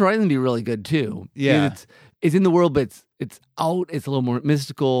 Lost Horizon would be really good too. Yeah. Because it's in the world, but it's out. It's a little more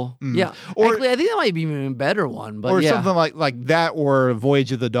mystical. Yeah. Or- Actually, I think that might be even a better one. But Or yeah. something like that, or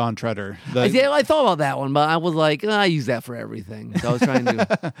Voyage of the Dawn Treader. I thought about that one, but I was like, I use that for everything. So I was trying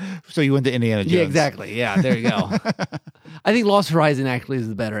to. So you went to Indiana Jones. Yeah, exactly. Yeah, there you go. I think Lost Horizon actually is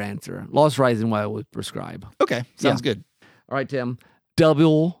the better answer. Lost Horizon, what I would prescribe. Okay. Sounds Yeah. good. All right, Tim.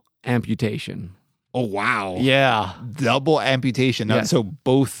 Double amputation. Oh, wow. Yeah. Double amputation. Now, Yes. So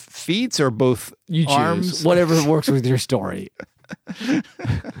both feet or both You choose. arms? Whatever works with your story.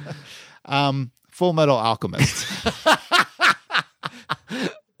 Full Metal Alchemist.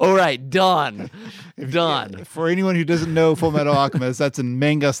 All right, done. Done. For anyone who doesn't know Full Metal Alchemist, that's a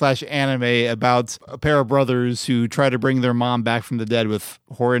manga/anime about a pair of brothers who try to bring their mom back from the dead with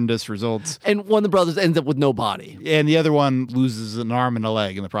horrendous results. And one of the brothers ends up with no body. And the other one loses an arm and a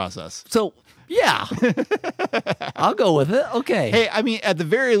leg in the process. So, yeah. I'll go with it. Okay. Hey, I mean, at the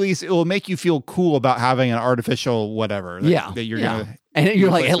very least, it will make you feel cool about having an artificial whatever. That you're yeah. going to. And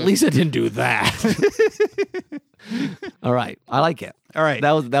you're like, replace at it. least I didn't do that. All right. I like it. All right.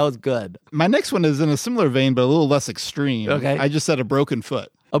 That was good. My next one is in a similar vein, but a little less extreme. Okay. I just said a broken foot.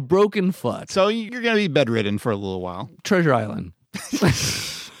 A broken foot. So you're going to be bedridden for a little while. Treasure Island.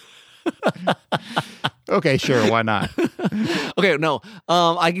 Okay, sure. Why not? Okay, no.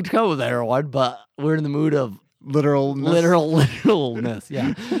 I could come up with a better one, but we're in the mood of Literalness. literalness.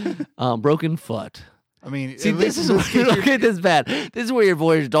 Yeah. Broken foot. I mean, See, at this least is in this case, look at this bad. This is where your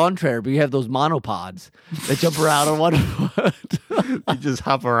Voyage Dawn Treader, but you have those monopods that jump around on one foot. you just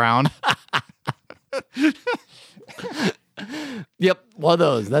hop around. Yep, one of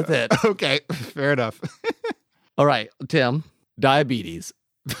those. That's it. Okay, fair enough. All right, Tim. Diabetes.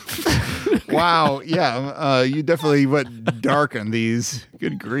 Wow, yeah, you definitely went dark on these.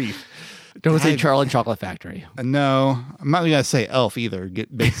 Good grief. Don't say Charlie and Chocolate Factory. No, I'm not going to say Elf either,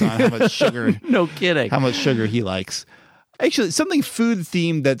 based on how much sugar, No kidding. how much sugar he likes. Actually, something food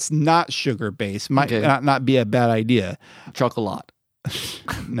themed that's not sugar based might Okay. not be a bad idea. Chocolat.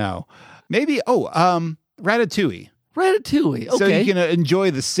 No, maybe. Ratatouille. Ratatouille. Okay. So you can enjoy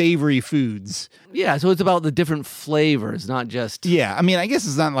the savory foods. Yeah, so it's about the different flavors, not just. Yeah, I mean, I guess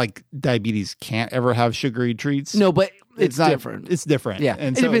it's not like diabetes can't ever have sugary treats. No, but it's not different. It's different. Yeah,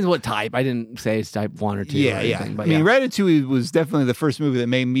 and it depends what type. I didn't say it's type 1 or 2 Yeah, or yeah. anything. But I mean, yeah. Ratatouille was definitely the first movie that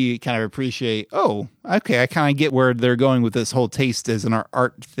made me kind of appreciate. Oh, okay, I kind of get where they're going with this whole taste as an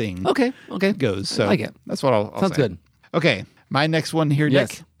art thing. Okay. Goes. So I like it. That's what I'll Sounds say. good. Okay, my next one here,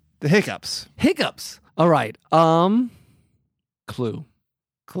 Yes. Nick. The hiccups. Hiccups. All right. Clue.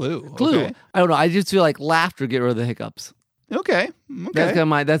 Clue. Okay. I don't know. I just feel like laughter get rid of the hiccups. Okay. That's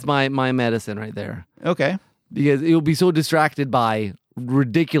kind of that's my medicine right there. Okay. Because you'll be so distracted by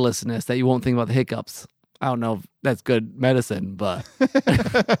ridiculousness that you won't think about the hiccups. I don't know if that's good medicine, but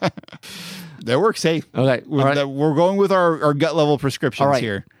That works. Hey, okay. All right. we're going with our gut level prescriptions All right.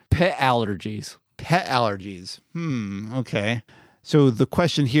 here. Pet allergies. Pet allergies. Okay. So the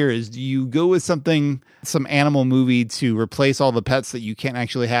question here is, do you go with some animal movie to replace all the pets that you can't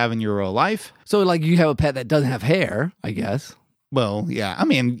actually have in your real life? So like you have a pet that doesn't have hair, I guess. Well, yeah. I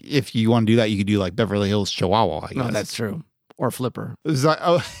mean, if you want to do that, you could do like Beverly Hills Chihuahua, I guess. No, that's true. Or Flipper. It's like,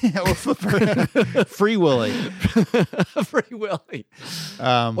 or Flipper. Free Willy. Free Willy.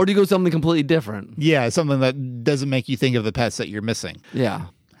 Um, Or do you go something completely different? yeah, something that doesn't make you think of the pets that you're missing. Yeah.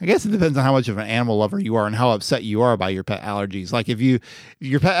 I guess it depends on how much of an animal lover you are and how upset you are by your pet allergies. Like if your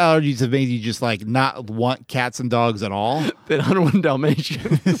pet allergies have made you just like not want cats and dogs at all. Then 101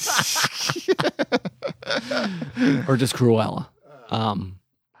 Dalmatians. Or just Cruella.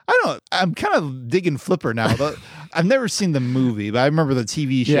 I I'm kind of digging Flipper now. I've never seen the movie, but I remember the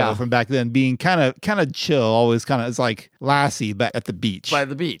TV show from back then being kind of chill. Always it's like Lassie, but at the beach. By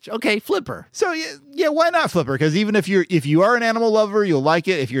the beach. Okay, Flipper. So yeah, why not Flipper? Because even if you are an animal lover, you'll like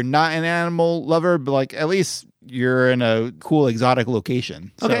it. If you're not an animal lover, but like at least you're in a cool exotic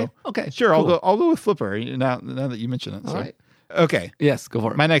location. So, okay, sure. cool. I'll go with Flipper now that you mention it. All right. Okay. Yes, go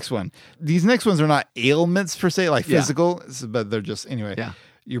for it. My next one. These next ones are not ailments per se, like physical, but they're just anyway. Yeah.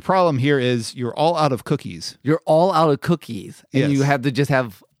 Your problem here is you're all out of cookies. You're all out of cookies, and Yes. you have to just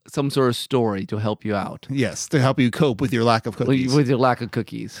have some sort of story to help you out Yes, to help you cope with your lack of cookies. with your lack of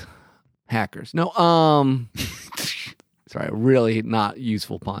cookies. Hackers. No, sorry, really not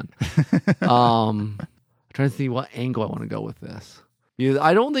useful pun. I'm trying to see what angle I want to go with this.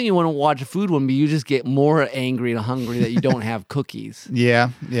 I don't think you want to watch a food one, but you just get more angry and hungry that you don't have cookies. Yeah.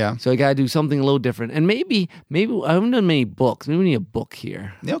 So I got to do something a little different. And maybe I haven't done many books. Maybe we need a book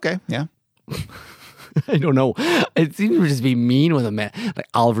here. Okay, yeah. I don't know. It seems to just be mean with a man. Like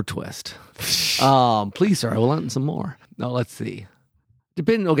Oliver Twist. Please, sir, I will lend some more. No, let's see. It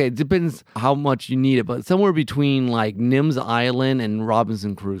depends how much you need it, but somewhere between like Nim's Island and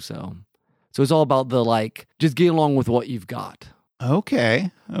Robinson Crusoe. So it's all about just get along with what you've got.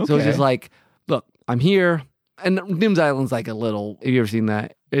 Okay. So it's just like, look, I'm here. And Nim's Island's like a little, have you ever seen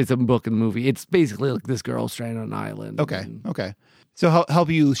that? It's a book and movie. It's basically like this girl stranded on an island. Okay. So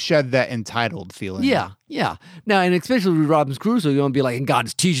help you shed that entitled feeling. Yeah. Now, and especially with Robinson Crusoe, you want to be like,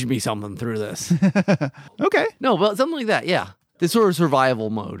 God's teaching me something through this. Okay. No, but something like that, yeah. This sort of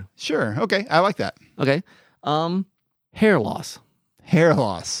survival mode. Sure. Okay. I like that. Okay. Hair loss. Hair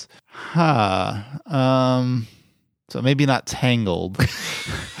loss. So maybe not Tangled.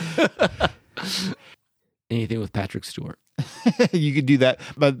 Anything with Patrick Stewart. You could do that.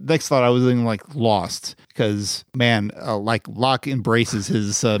 But next thought, I was thinking like Lost, because man, like Locke embraces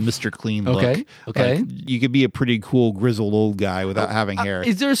his Mr. Clean look. Okay. Like, you could be a pretty cool grizzled old guy without having hair.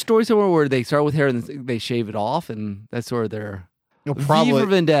 Is there a story somewhere where they start with hair and then they shave it off, and that's sort of their Probably. V for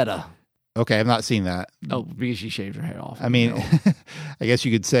Vendetta? Okay, I've not seen that. Oh, because she shaved her hair off. I mean, I guess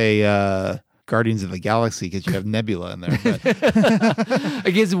you could say Guardians of the Galaxy because you have Nebula in there. But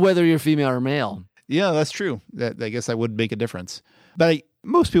I guess whether you're female or male. yeah, that's true. I guess that would make a difference. But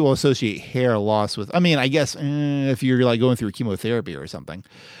most people associate hair loss with, I mean, I guess if you're like going through chemotherapy or something.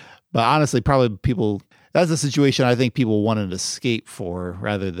 But honestly, probably that's a situation I think people want an escape for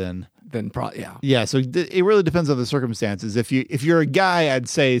rather than. Yeah, so it really depends on the circumstances. If you're a guy, I'd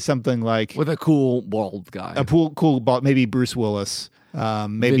say something like With a cool bald guy. maybe Bruce Willis.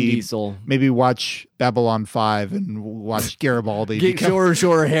 Vin Diesel. Maybe watch Babylon 5 and watch Garibaldi. Get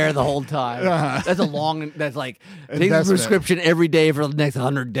shorter hair the whole time. That's like, take the prescription every day for the next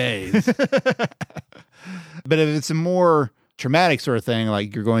 100 days. But if it's a more traumatic sort of thing,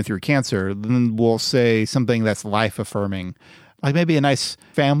 like you're going through cancer, then we'll say something that's life affirming. Like maybe a nice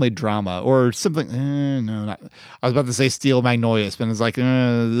family drama or something. I was about to say Steel Magnolias, but it's like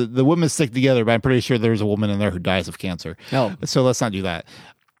the women stick together, but I'm pretty sure there's a woman in there who dies of cancer. No. So let's not do that.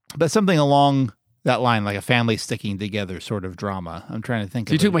 But something along that line, like a family sticking together sort of drama. I'm trying to think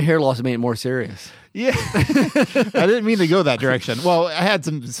So you took my hair loss and made it more serious. Yeah. I didn't mean to go that direction. Well, I had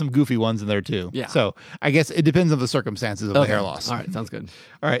some goofy ones in there too. Yeah. So I guess it depends on the circumstances of the hair loss. All right, sounds good.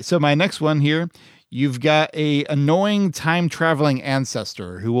 All right. So my next one here. You've got a annoying time-traveling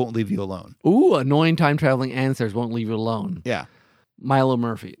ancestor who won't leave you alone. Ooh, annoying time-traveling ancestors won't leave you alone. Yeah. Milo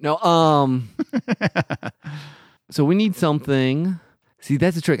Murphy. No, so we need something. See,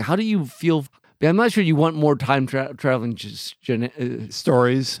 that's the trick. How do you feel? I'm not sure you want more time-traveling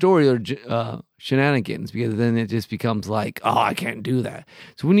Stories. story or shenanigans, because then it just becomes like, oh, I can't do that.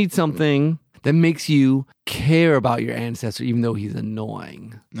 So we need something that makes you care about your ancestor, even though he's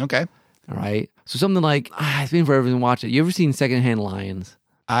annoying. Okay. All right. So something like, it's been forever to watch it. You ever seen Secondhand Lions?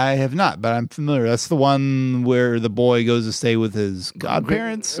 I have not, but I'm familiar. That's the one where the boy goes to stay with his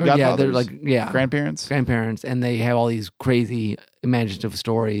godparents? Yeah, they're grandparents? Grandparents, and they have all these crazy imaginative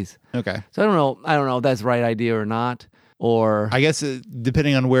stories. Okay. So I don't know if that's the right idea or not. Or I guess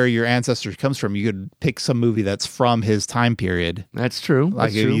depending on where your ancestor comes from, you could pick some movie that's from his time period. That's true.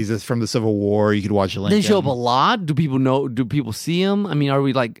 Like if he's from the Civil War, you could watch Lincoln. They show up a lot. Do people know? Do people see him? I mean, are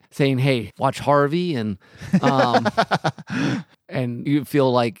we like saying, "Hey, watch Harvey," and and you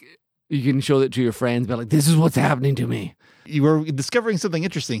feel like you can show that to your friends, but like, this is what's happening to me. You were discovering something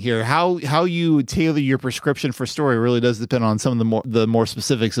interesting here. How you tailor your prescription for story really does depend on some of the more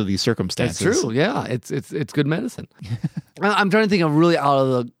specifics of these circumstances. That's true. Yeah, it's good medicine. I'm trying to think of really out of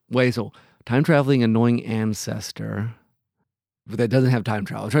the way. So time traveling annoying ancestor. but that doesn't have time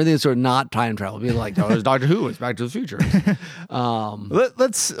travel. I'm trying to think of sort of not time travel. Be like, oh, there's Doctor Who. It's Back to the Future.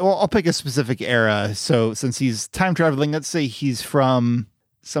 I'll pick a specific era. So since he's time traveling, let's say he's from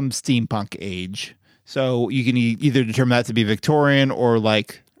some steampunk age. So you can either determine that to be Victorian or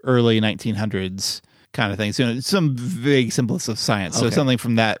like early 1900s kind of thing. So some vague symbols of science. So something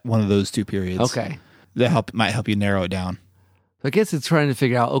from one of those two periods. Okay. That might help you narrow it down. I guess it's trying to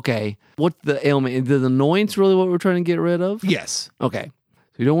figure out, okay, what's the ailment? Is the annoyance really what we're trying to get rid of? Yes. Okay.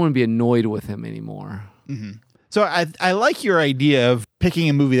 So you don't want to be annoyed with him anymore. Mm-hmm. So I like your idea of picking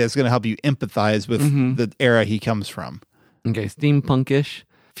a movie that's going to help you empathize with the era he comes from. Okay, steampunkish.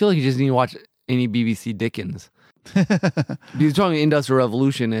 I feel like you just need to watch any BBC Dickens. He's talking Industrial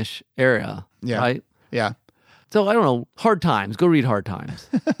Revolution-ish era, right? Yeah. So I don't know, Hard Times. Go read Hard Times.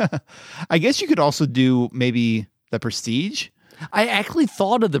 I guess you could also do maybe The Prestige. I actually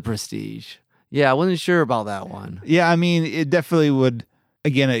thought of The Prestige. Yeah, I wasn't sure about that one. Yeah, I mean, it definitely would.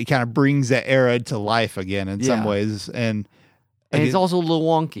 Again, it kind of brings that era to life again in some ways. And it's also a little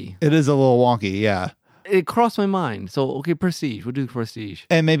wonky. It is a little wonky, yeah. It crossed my mind. So, okay, Prestige. We'll do Prestige.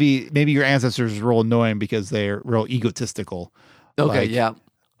 And maybe your ancestors are real annoying because they're real egotistical. Okay, yeah.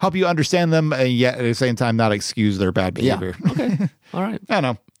 Help you understand them, and yet at the same time not excuse their bad behavior. Yeah. Okay, all right. I don't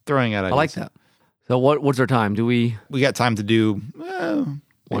know. Throwing out ideas. I like that. So what's our time? Do we got time to do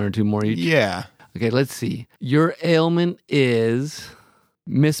one or two more each? Yeah. Okay, let's see. Your ailment is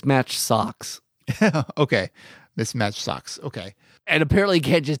mismatched socks. Okay. Mismatched socks. Okay. And apparently you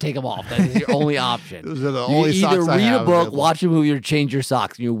can't just take them off. That is your only option. Those are the only you socks either I read have a book, available. watch a movie, or change your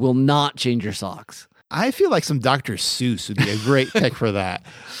socks. You will not change your socks. I feel like some Dr. Seuss would be a great pick for that.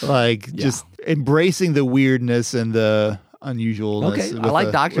 Like just embracing the weirdness and the unusualness. Okay, I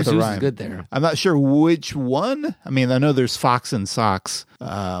like Dr. Seuss is good there. I'm not sure which one. I mean, I know there's Fox and Socks.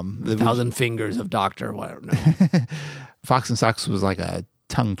 The Thousand Fingers of Doctor, whatever. No. Fox and Socks was like a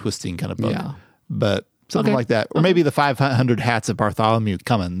tongue twisting kind of book. Yeah. But something like that. Or maybe the 500 Hats of Bartholomew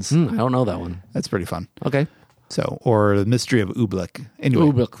Cummins. I don't know that one. That's pretty fun. Okay. So, or The Mystery of Oobleck. Anyway.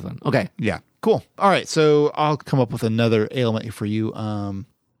 Oobleck. Okay. Yeah. Cool. All right. So I'll come up with another ailment for you.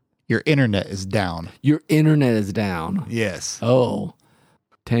 Your internet is down. Your internet is down. Yes. Oh,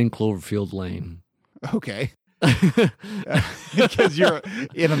 10 Cloverfield Lane. Okay. Because you're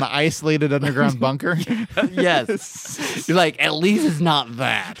in an isolated underground bunker? Yes. You're like, at least it's not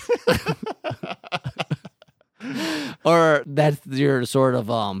that. Or that's your sort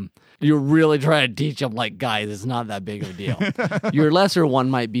of, you're really trying to teach them, like, guys, it's not that big of a deal. Your lesser one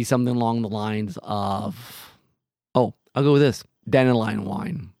might be something along the lines of, I'll go with this. Dandelion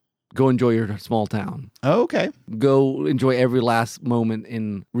wine. Go enjoy your small town. Oh, okay. Go enjoy every last moment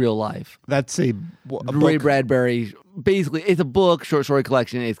in real life. That's a Ray book. Bradbury. Basically, it's a book, short story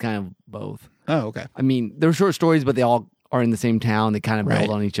collection. It's kind of both. Oh, okay. I mean, they're short stories, but they all are in the same town. They kind of build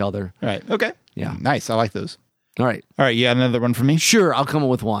on each other. Right. Okay. Yeah. Nice. I like those. All right. All right. Yeah. Another one for me? Sure, I'll come up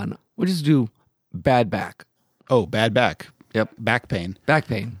with one. We'll just do bad back. Oh, bad back. Yep. Back pain. Back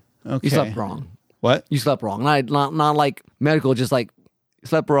pain. Okay. You slept wrong. What? You slept wrong. Not like medical, just like you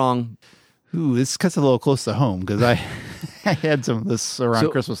slept wrong. Ooh, this cuts a little close to home because I had some of this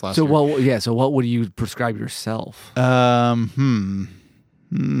around Christmas last year. So what would you prescribe yourself? The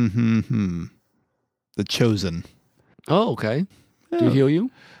Chosen. Oh, okay. To heal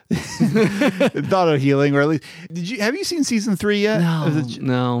you? Thought of healing, or at least have you seen season 3 yet?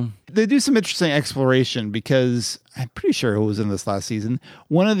 No. They do some interesting exploration because I'm pretty sure who was in this last season.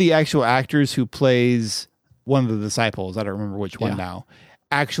 One of the actual actors who plays one of the disciples, I don't remember which one now,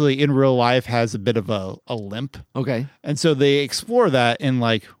 actually in real life has a bit of a limp. Okay. And so they explore that in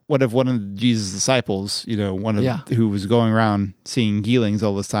like, what if one of Jesus' disciples, who was going around seeing healings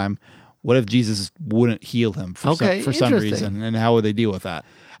all this time, what if Jesus wouldn't heal him for some reason, and how would they deal with that?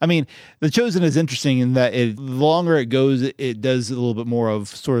 I mean, The Chosen is interesting in that the longer it goes, it does a little bit more of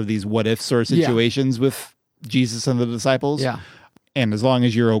sort of these what if sort of situations with Jesus and the disciples. Yeah. And as long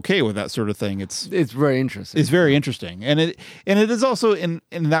as you're okay with that sort of thing, it's very interesting. It's very interesting. And it is also in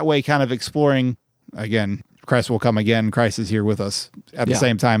that way kind of exploring, again, Christ will come again, Christ is here with us at the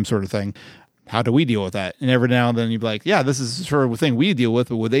same time sort of thing. How do we deal with that? And every now and then you'd be like, yeah, this is sort of a thing we deal with,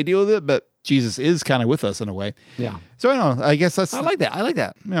 but would they deal with it? But Jesus is kind of with us in a way. Yeah. So I don't know. I guess I like that.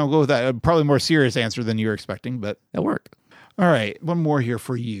 I'll go with that. Probably more serious answer than you were expecting, but that worked. All right. One more here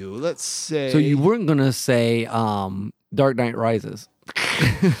for you. Let's say. So you weren't going to say Dark Knight Rises.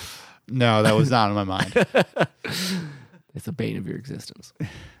 No, that was not on my mind. It's the bane of your existence.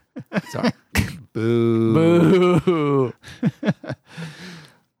 Sorry. Boo. Boo.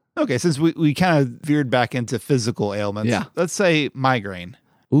 Okay, since we kind of veered back into physical ailments, let's say migraine.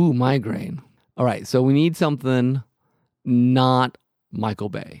 Ooh, migraine. All right, so we need something not Michael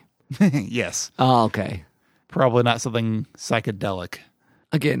Bay. Yes. Oh, okay. Probably not something psychedelic.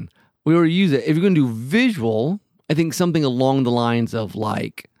 Again, we already use it. If you're going to do visual, I think something along the lines of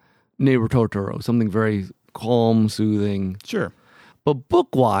like Neighbor Totoro, something very calm, soothing. Sure. But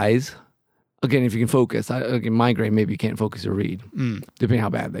book-wise, again, if you can focus, again, migraine, maybe you can't focus or read, depending how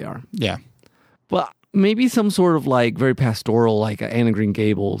bad they are. Yeah. But maybe some sort of like very pastoral, like a Anne of Green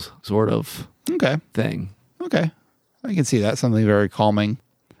Gables sort of Okay. thing. Okay. I can see that. Something very calming.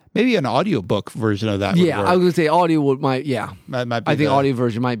 Maybe an audiobook version of that would Yeah, work. I was going to say audio might, yeah. That might be I think the- audio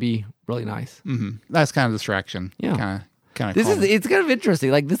version might be really nice. That's kind of distraction. Yeah. Kind of This is, it's kind of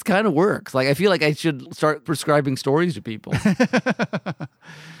interesting. Like this kind of works. Like I feel like I should start prescribing stories to people.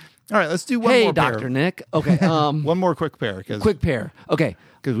 All right, let's do one Hey, more pair. Dr. Nick. Okay. One more quick pair because Quick pair. Okay.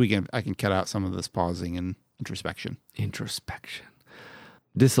 I can cut out some of this pausing and introspection. Introspection.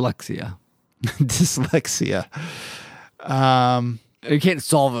 Dyslexia. Dyslexia. You can't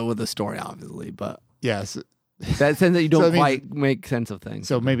solve it with a story, obviously, but Yes. that sense that you don't So, I mean- quite make sense of things.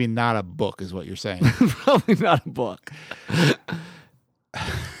 So maybe not a book is what you're saying. Probably not a book.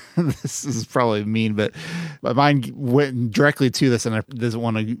 This is probably mean, but my mind went directly to this and I doesn't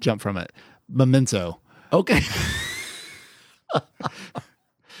want to jump from it. Memento. Okay.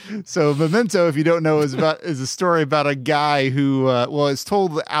 So Memento, if you don't know, is a story about a guy who, it's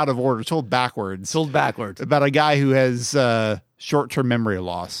told out of order, told backwards. Sold backwards. About a guy who has short-term memory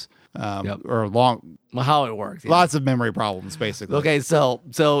loss, or Well, how it works. yeah. lots of memory problems, basically. Okay, so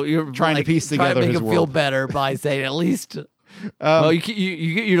you're Trying to piece trying to together make his him feel world. better by saying at least. Well, you get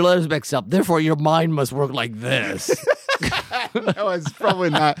your letters mixed up. Therefore, your mind must work like this. No, it's probably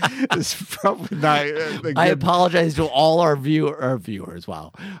not. It's probably not. I apologize to all our viewers.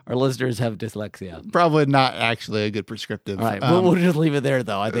 Wow, our listeners have dyslexia. Probably not actually a good prescriptive. All right, we'll just leave it there,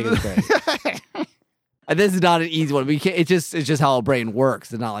 though. I think it's great. And this is not an easy one. We can't. It's just how a brain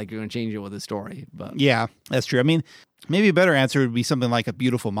works. It's not like you're going to change it with a story. But Yeah, that's true. I mean, maybe a better answer would be something like A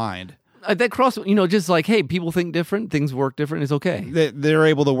Beautiful Mind. that cross, just like, hey, people think different, things work different. It's okay. They're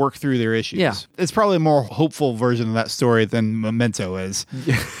able to work through their issues. Yeah. It's probably a more hopeful version of that story than Memento is.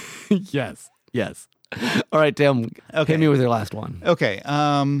 Yes. All right, Tim. Okay. Hit me with your last one. Okay.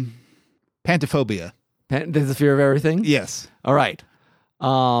 Pantophobia. There's the fear of everything. Yes. All right.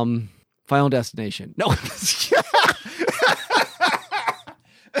 Final Destination. No.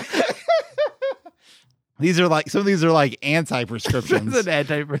 Some of these are like anti-prescriptions. It's an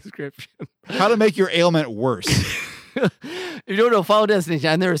anti-prescription. How to make your ailment worse. If you don't know, Final Destination,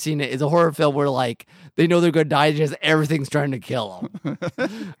 I've never seen it. It's a horror film where like they know they're going to die, just everything's trying to kill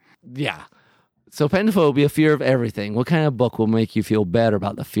them. Yeah. So pantophobia, fear of everything. What kind of book will make you feel better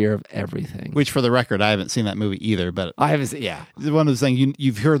about the fear of everything? Which, for the record, I haven't seen that movie either, but I haven't seen. Yeah. it's one of those things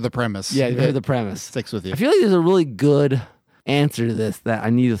you've heard the premise. Yeah, you've heard the It premise. sticks with you. I feel like there's a really good answer to this that I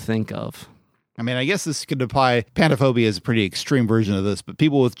need to think of. I mean, I guess this could apply. Pantophobia is a pretty extreme version of this, but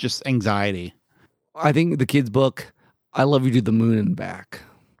people with just anxiety. I think the kid's book, I Love You to the Moon and Back.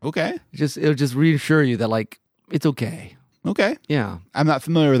 Okay. It'll just reassure you that like it's okay. Okay. Yeah. I'm not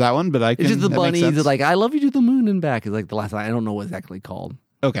familiar with that one, but I can. It's just the that makes bunnies sense. that like I Love You to the Moon and Back is like the last line. I don't know what it's actually called.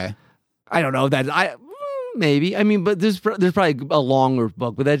 Okay. I don't know that maybe. I mean, but there's probably a longer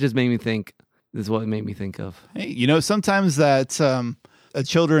book, but that just made me think. This is what it made me think of. Hey, sometimes that a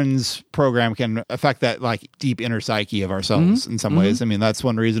children's program can affect that like deep inner psyche of ourselves in some ways. I mean, that's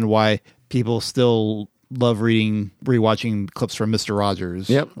one reason why people still love rewatching clips from Mr. Rogers.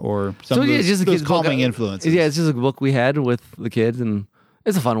 Yep. Or some of it's just a those kid's book. calming influences. Yeah, it's just a book we had with the kids, and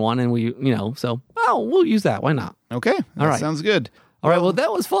it's a fun one, and we'll use that. Why not? Okay. That right. sounds good. All right. Well,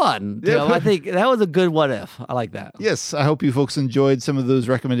 that was fun. Yeah. I think that was a good what if. I like that. Yes, I hope you folks enjoyed some of those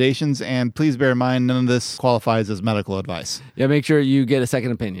recommendations, and please bear in mind none of this qualifies as medical advice. Yeah. Make sure you get a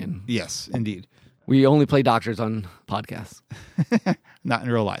second opinion. Yes, indeed. We only play doctors on podcasts, Not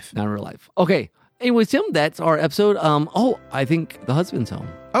in real life. not in real life. Okay. Anyways, Tim, that's our episode. I think the husband's home.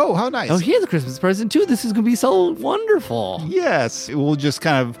 Oh, how nice. Oh, he has a Christmas present too. This is going to be so wonderful. Yes, we'll just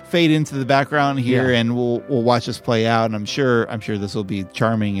kind of fade into the background here, Yeah. and we'll watch this play out. And I'm sure this will be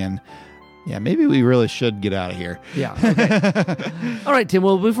charming. And yeah, maybe we really should get out of here. Yeah. Okay. All right, Tim.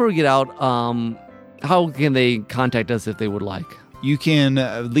 Well, before we get out, how can they contact us if they would like? You can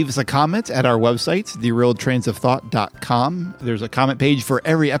leave us a comment at our website, therealtrainsofthought.com. There's a comment page for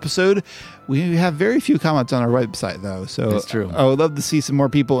every episode. We have very few comments on our website, though. So That's true. I would love to see some more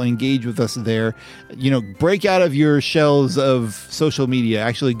people engage with us there. Break out of your shells of social media.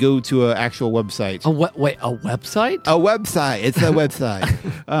 Actually go to an actual website. Wait, a website? A website. It's a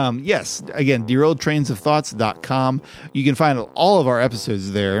website. Yes. Again, derailedtrainsofthoughts.com. You can find all of our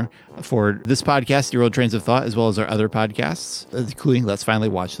episodes there for this podcast, Derailed Trains of Thought, as well as our other podcasts, including Let's Finally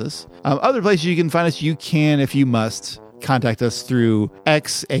Watch This. Other places you can find us, you can, if you must, contact us through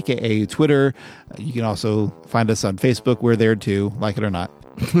X, aka Twitter. You can also find us on Facebook. We're there too, like it or not.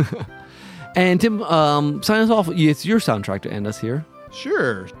 And Tim, sign us off. It's your soundtrack to end us here.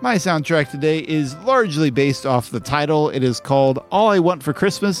 Sure. My soundtrack today is largely based off the title. It is called All I Want for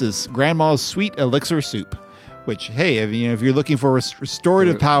Christmas is Grandma's Sweet Elixir Soup. Which, hey, if you're looking for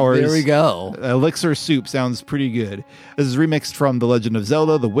restorative powers, there we go. Elixir Soup sounds pretty good. This is remixed from The Legend of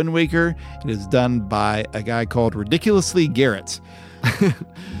Zelda: The Wind Waker. It is done by a guy called Ridiculously Garrett.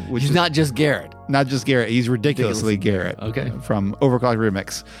 Which is not just Garrett. Not just Garrett. He's Ridiculously Garrett. Okay. From Overclock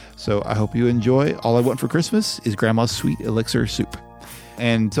Remix. So I hope you enjoy. All I Want for Christmas is Grandma's Sweet Elixir Soup.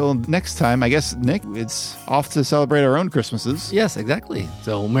 And until next time, I guess, Nick, it's off to celebrate our own Christmases. Yes, exactly.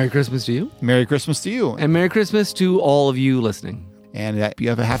 So Merry Christmas to you. Merry Christmas to you. And Merry Christmas to all of you listening. And you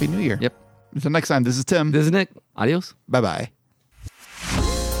have a Happy New Year. Yep. Until next time, this is Tim. This is Nick. Adios. Bye-bye.